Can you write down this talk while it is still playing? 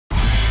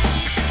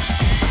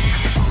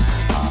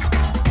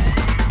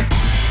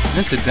In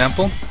this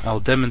example,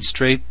 I'll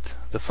demonstrate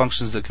the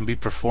functions that can be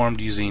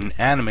performed using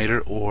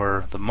Animator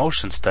or the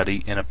Motion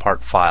Study in a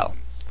part file.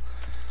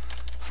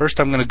 First,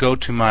 I'm going to go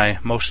to my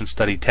Motion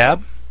Study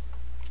tab,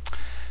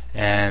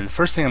 and the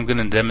first thing I'm going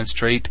to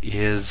demonstrate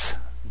is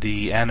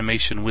the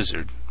animation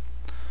wizard.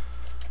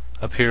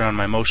 Up here on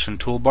my motion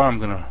toolbar, I'm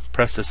going to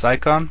press this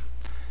icon,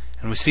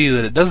 and we see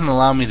that it doesn't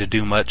allow me to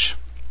do much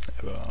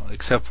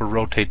except for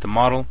rotate the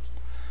model.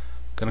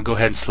 I'm going to go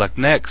ahead and select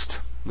next,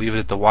 leave it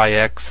at the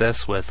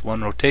y-axis with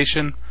one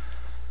rotation,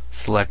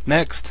 select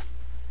next.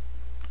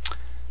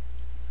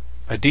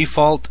 By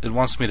default, it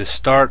wants me to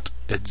start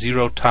at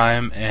 0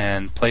 time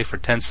and play for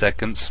 10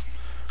 seconds.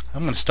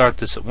 I'm going to start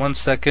this at 1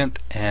 second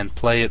and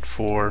play it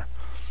for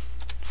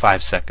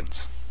 5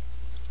 seconds.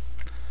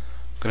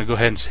 I'm going to go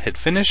ahead and hit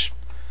finish,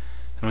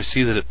 and we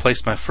see that it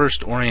placed my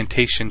first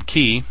orientation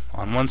key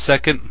on 1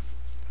 second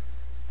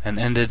and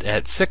ended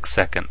at 6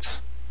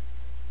 seconds,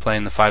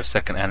 playing the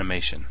 5-second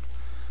animation.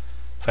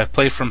 If I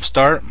play from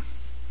start,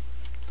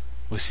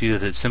 we see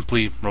that it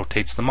simply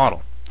rotates the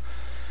model.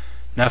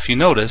 Now if you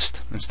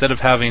noticed, instead of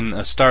having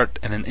a start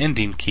and an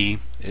ending key,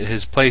 it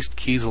has placed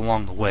keys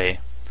along the way.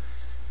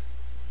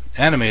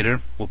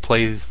 Animator will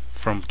play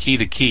from key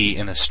to key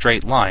in a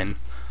straight line,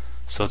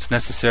 so it's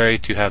necessary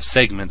to have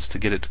segments to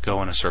get it to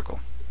go in a circle.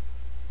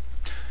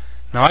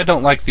 Now I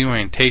don't like the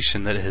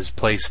orientation that it has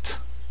placed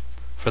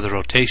for the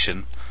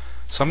rotation,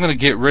 so I'm going to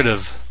get rid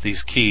of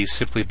these keys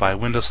simply by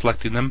window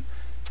selecting them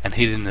and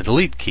hitting the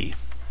delete key.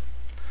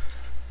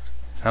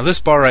 Now this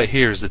bar right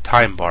here is the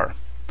time bar.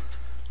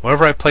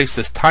 Wherever I place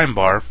this time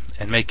bar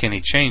and make any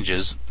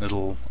changes,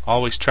 it'll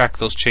always track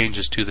those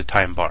changes to the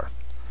time bar.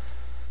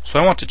 So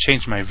I want to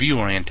change my view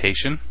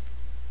orientation,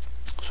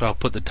 so I'll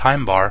put the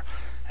time bar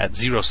at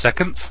 0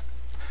 seconds,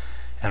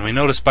 and we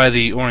notice by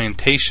the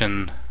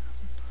orientation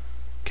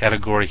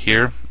category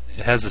here,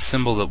 it has a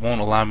symbol that won't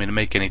allow me to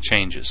make any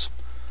changes.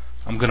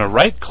 I'm going to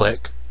right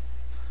click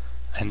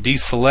and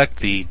deselect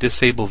the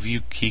disable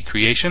view key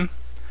creation,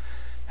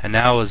 and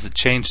now as it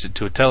changed it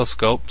to a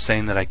telescope,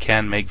 saying that I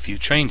can make view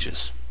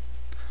changes.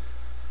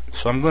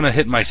 So I'm going to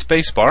hit my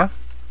space bar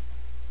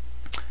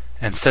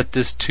and set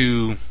this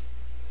to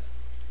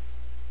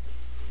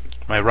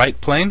my right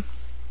plane,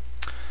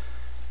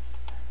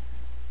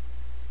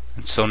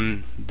 and so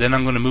then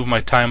I'm going to move my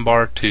time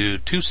bar to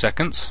 2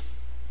 seconds,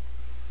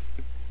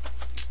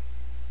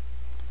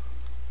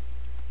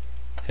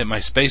 hit my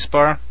space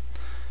bar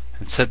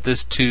and set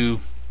this to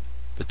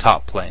the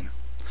top plane,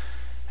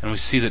 and we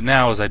see that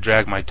now as I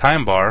drag my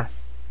time bar,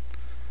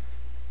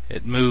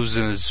 it moves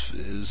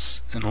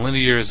as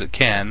linear as it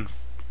can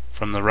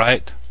from the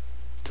right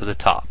to the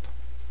top.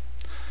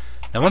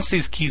 Now once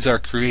these keys are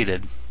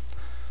created,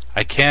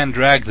 I can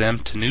drag them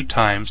to new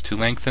times to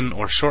lengthen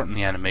or shorten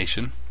the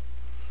animation,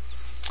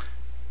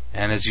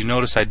 and as you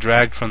notice, I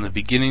dragged from the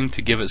beginning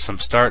to give it some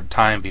start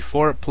time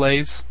before it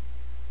plays.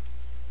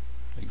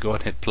 Go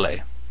and hit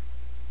play.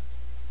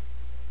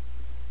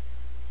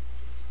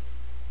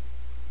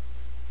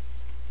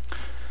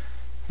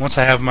 Once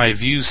I have my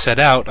views set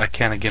out, I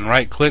can again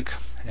right click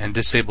and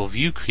disable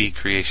view key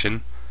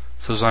creation,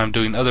 so as I'm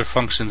doing other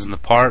functions in the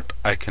part,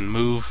 I can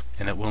move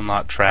and it will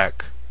not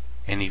track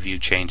any view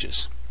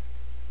changes.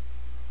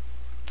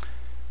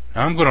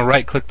 Now I'm going to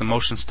right click the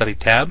Motion Study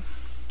tab,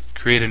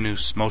 create a new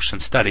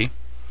Motion Study,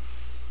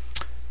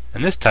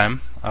 and this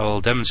time I will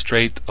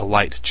demonstrate a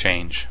light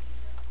change.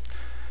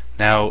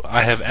 Now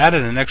I have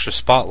added an extra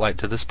spotlight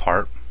to this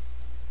part.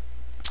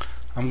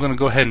 I'm going to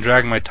go ahead and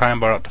drag my time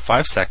bar out to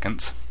 5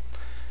 seconds.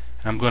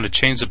 I'm going to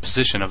change the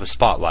position of a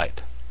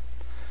spotlight.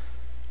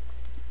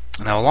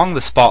 Now along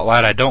the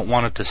spotlight, I don't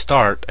want it to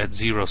start at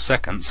 0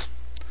 seconds.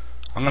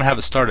 I'm going to have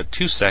it start at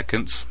 2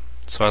 seconds,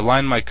 so I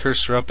line my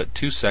cursor up at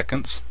 2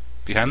 seconds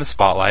behind the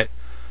spotlight,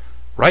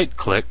 right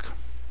click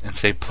and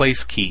say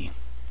place key.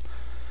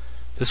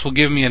 This will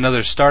give me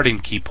another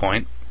starting key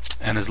point,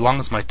 and as long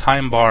as my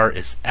time bar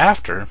is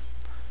after,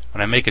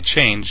 when I make a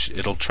change,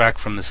 it'll track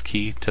from this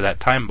key to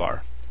that time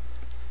bar.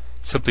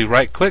 Simply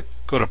right click,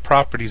 go to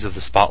properties of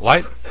the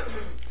spotlight,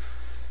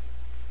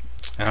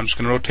 and I'm just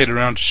going to rotate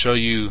around to show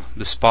you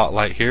the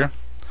spotlight here.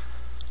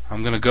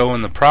 I'm going to go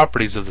in the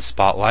properties of the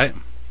spotlight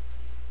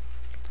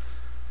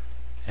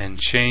and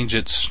change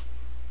its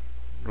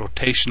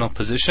rotational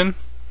position.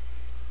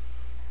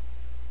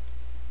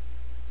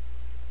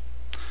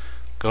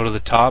 Go to the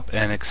top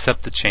and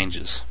accept the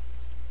changes.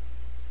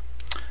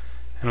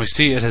 And we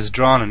see it has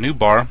drawn a new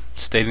bar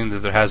stating that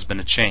there has been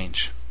a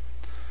change.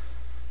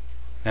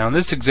 Now in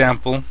this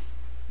example,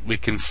 we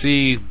can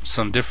see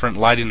some different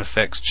lighting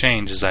effects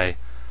change as I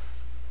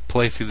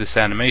play through this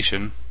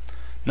animation.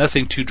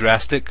 Nothing too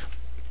drastic,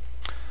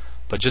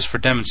 but just for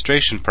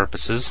demonstration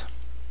purposes,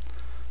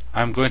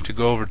 I'm going to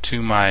go over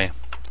to my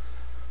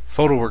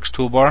PhotoWorks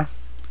toolbar,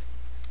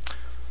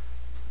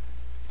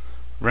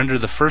 render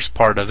the first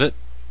part of it,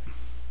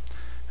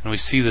 and we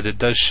see that it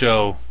does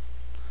show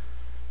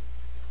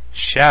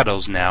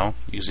shadows now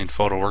using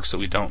PhotoWorks that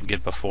we don't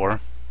get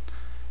before.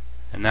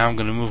 And now I'm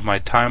going to move my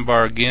time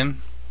bar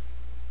again,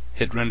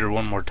 hit render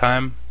one more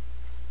time,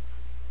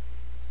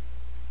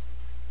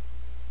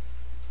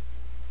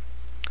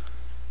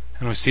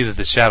 and we see that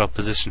the shadow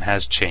position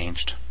has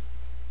changed.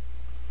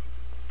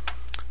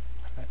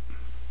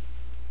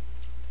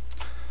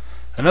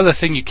 Another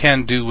thing you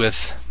can do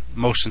with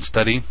Motion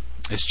Study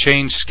is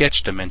change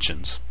sketch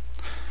dimensions.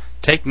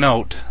 Take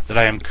note that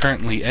I am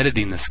currently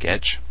editing the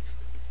sketch.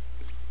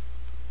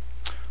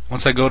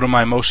 Once I go to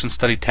my Motion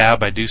Study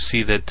tab, I do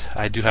see that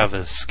I do have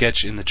a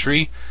sketch in the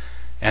tree,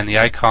 and the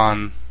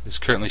icon is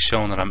currently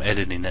showing that I'm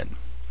editing it.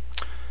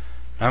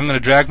 Now I'm going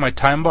to drag my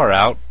time bar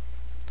out.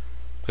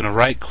 I'm going to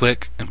right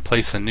click and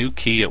place a new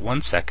key at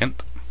 1 second.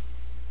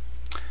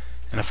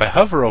 And if I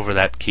hover over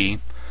that key,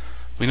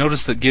 we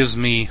notice that it gives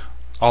me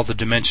all the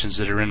dimensions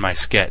that are in my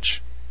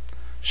sketch,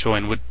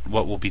 showing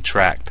what will be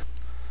tracked.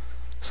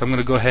 So I'm going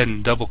to go ahead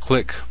and double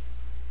click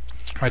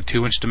my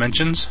 2-inch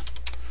dimensions,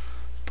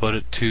 put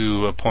it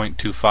to a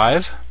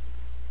 0.25,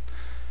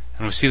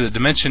 and we see the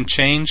dimension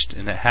changed,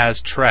 and it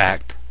has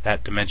tracked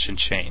that dimension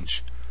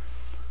change.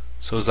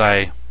 So as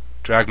I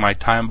drag my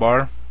time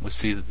bar, we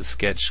see that the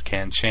sketch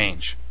can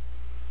change.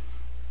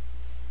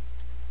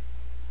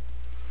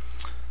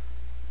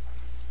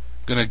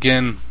 I'm going to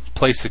again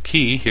place a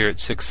key here at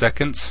 6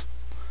 seconds,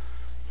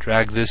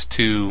 drag this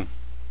to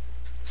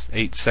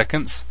 8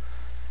 seconds,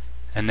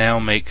 and now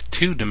make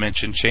 2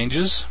 dimension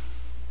changes.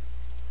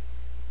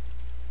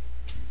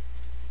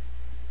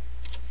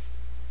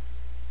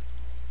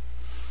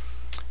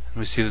 And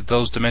we see that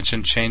those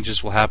dimension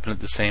changes will happen at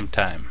the same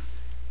time.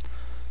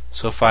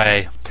 So if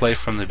I play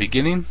from the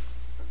beginning,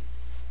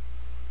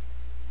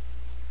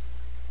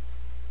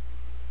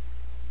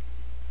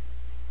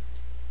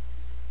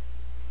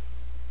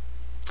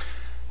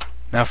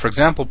 now for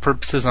example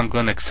purposes I'm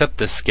going to accept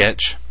this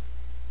sketch.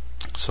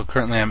 So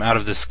currently I'm out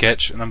of this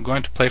sketch, and I'm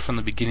going to play from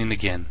the beginning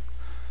again.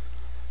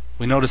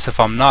 We notice if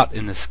I'm not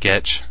in the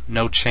sketch,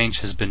 no change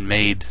has been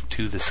made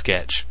to the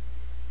sketch.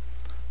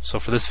 So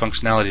for this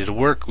functionality to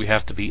work, we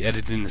have to be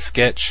editing the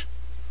sketch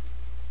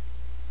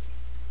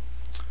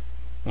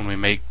when we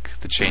make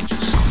the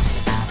changes.